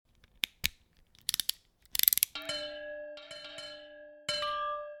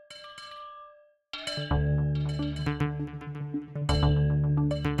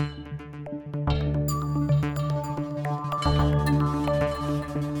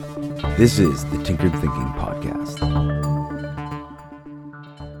This is the Tinkered Thinking Podcast.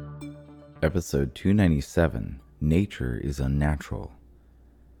 Episode 297, Nature is Unnatural.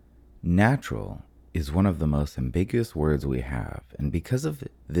 Natural is one of the most ambiguous words we have, and because of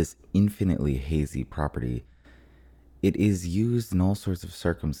this infinitely hazy property, it is used in all sorts of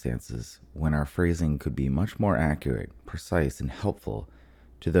circumstances when our phrasing could be much more accurate, precise, and helpful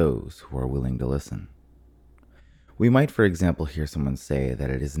to those who are willing to listen. We might, for example, hear someone say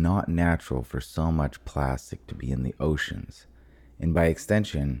that it is not natural for so much plastic to be in the oceans, and by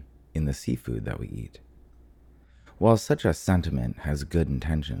extension, in the seafood that we eat. While such a sentiment has good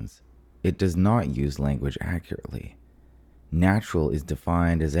intentions, it does not use language accurately. Natural is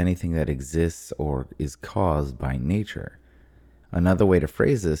defined as anything that exists or is caused by nature. Another way to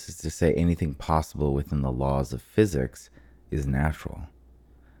phrase this is to say anything possible within the laws of physics is natural.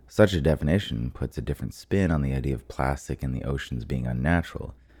 Such a definition puts a different spin on the idea of plastic in the oceans being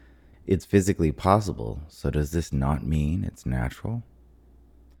unnatural. It's physically possible, so does this not mean it's natural?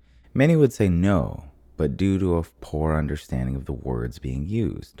 Many would say no, but due to a poor understanding of the words being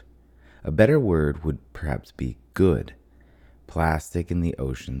used. A better word would perhaps be good. Plastic in the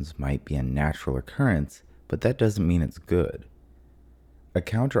oceans might be a natural occurrence, but that doesn't mean it's good. A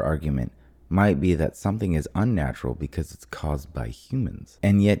counter-argument might be that something is unnatural because it's caused by humans.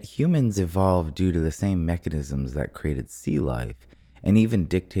 And yet humans evolved due to the same mechanisms that created sea life and even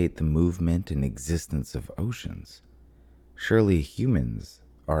dictate the movement and existence of oceans. Surely humans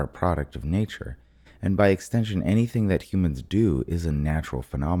are a product of nature, and by extension anything that humans do is a natural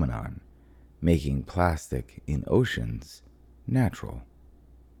phenomenon, making plastic in oceans natural.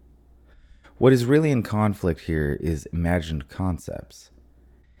 What is really in conflict here is imagined concepts.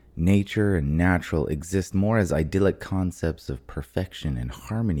 Nature and natural exist more as idyllic concepts of perfection and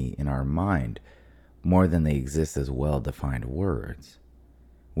harmony in our mind, more than they exist as well-defined words.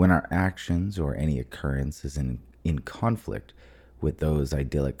 When our actions or any occurrence is in conflict with those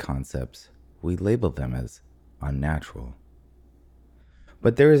idyllic concepts, we label them as unnatural.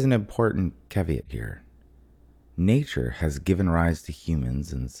 But there is an important caveat here. Nature has given rise to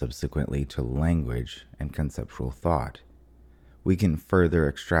humans and subsequently to language and conceptual thought. We can further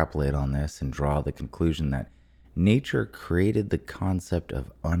extrapolate on this and draw the conclusion that nature created the concept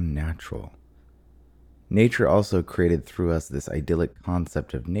of unnatural. Nature also created through us this idyllic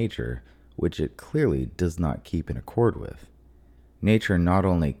concept of nature, which it clearly does not keep in accord with. Nature not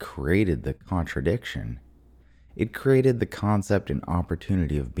only created the contradiction, it created the concept and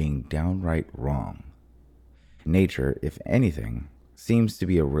opportunity of being downright wrong. Nature, if anything, seems to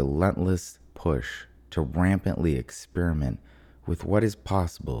be a relentless push to rampantly experiment with what is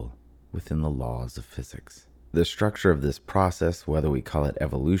possible within the laws of physics. The structure of this process, whether we call it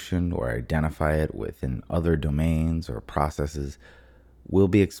evolution or identify it within other domains or processes, will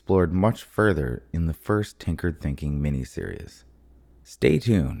be explored much further in the first Tinkered Thinking miniseries. Stay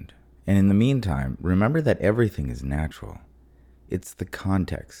tuned, and in the meantime, remember that everything is natural. It's the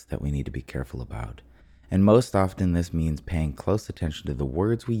context that we need to be careful about, and most often this means paying close attention to the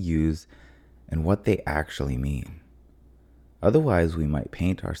words we use and what they actually mean. Otherwise, we might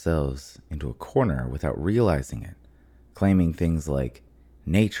paint ourselves into a corner without realizing it, claiming things like,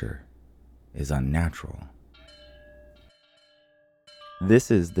 nature is unnatural.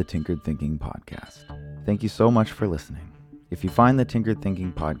 This is the Tinkered Thinking Podcast. Thank you so much for listening. If you find the Tinkered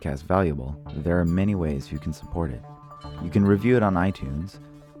Thinking Podcast valuable, there are many ways you can support it. You can review it on iTunes,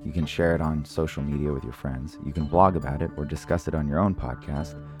 you can share it on social media with your friends, you can blog about it or discuss it on your own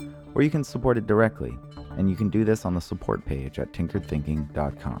podcast, or you can support it directly, and you can do this on the support page at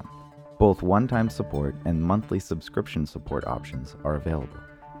tinkeredthinking.com. Both one-time support and monthly subscription support options are available.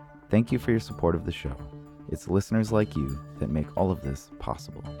 Thank you for your support of the show. It's listeners like you that make all of this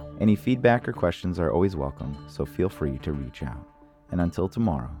possible. Any feedback or questions are always welcome, so feel free to reach out. And until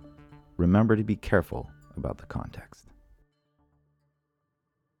tomorrow, remember to be careful about the context.